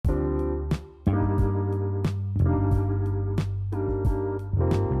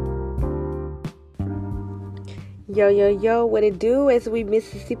Yo, yo, yo, what it do, as we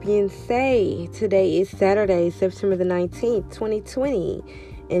Mississippians say. Today is Saturday, September the 19th, 2020.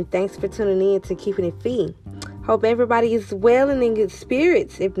 And thanks for tuning in to Keeping It Fee. Hope everybody is well and in good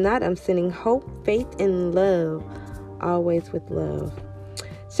spirits. If not, I'm sending hope, faith, and love. Always with love.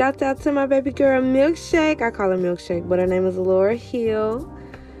 Shout out to my baby girl, Milkshake. I call her Milkshake, but her name is Laura Hill.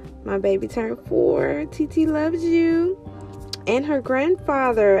 My baby turned 4. TT loves you. And her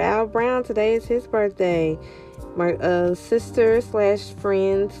grandfather, Al Brown. Today is his birthday. My sister /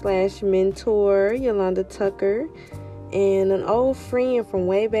 friend / mentor, Yolanda Tucker, and an old friend from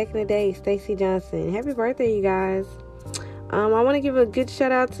way back in the day, Stacy Johnson. Happy birthday, you guys. I want to give a good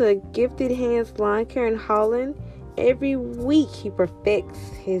shout out to Gifted Hands Lawn Care in Holland. Every week he perfects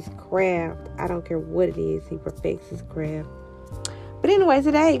his craft. I don't care what it is, he perfects his craft. But anyway,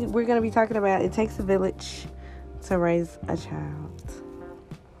 today we're going to be talking about it takes a village to raise a child.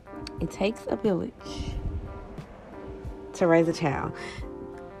 It takes a village to raise a child.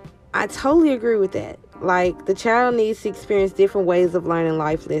 I totally agree with that. Like, the child needs to experience different ways of learning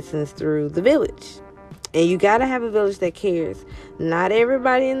life lessons through the village. And you got to have a village that cares. Not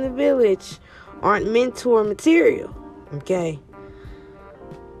everybody in the village aren't mentor material. Okay?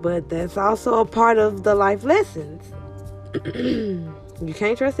 But that's also a part of the life lessons. You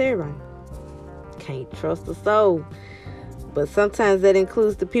can't trust everybody. Can't trust the soul. But sometimes that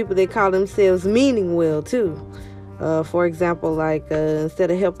includes the people that call themselves meaning well, too. For example,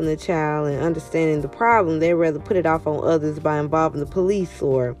 instead of helping the child and understanding the problem, they'd rather put it off on others by involving the police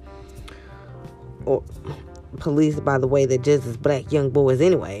or police, by the way, that judges black young boys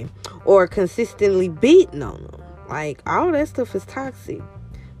anyway, or consistently beating on them. Like, all that stuff is toxic.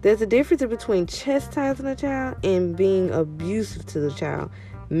 There's a difference between chastising a child and being abusive to the child,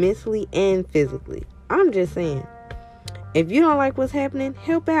 mentally and physically. I'm just saying, if you don't like what's happening,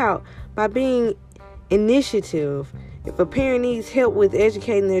 help out by being initiative. If a parent needs help with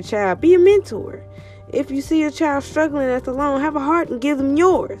educating their child, be a mentor. If you see a child struggling that's alone, have a heart and give them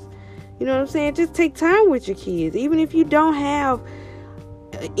yours. You know what I'm saying? Just take time with your kids. Even if you don't have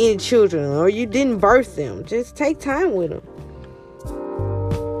any children or you didn't birth them, just take time with them.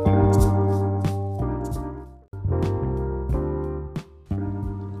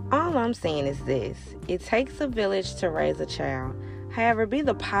 All I'm saying is this: it takes a village to raise a child. However, be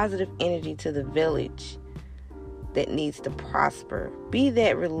the positive energy to the village that needs to prosper. Be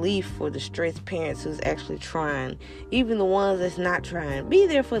that relief for the stressed parents who's actually trying, even the ones that's not trying. Be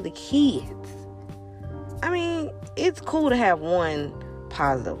there for the kids. I mean, it's cool to have one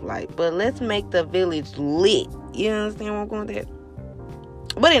positive light, but let's make the village lit. You understand where I'm going with that?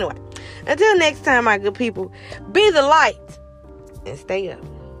 But anyway, until next time, my good people, be the light and stay up.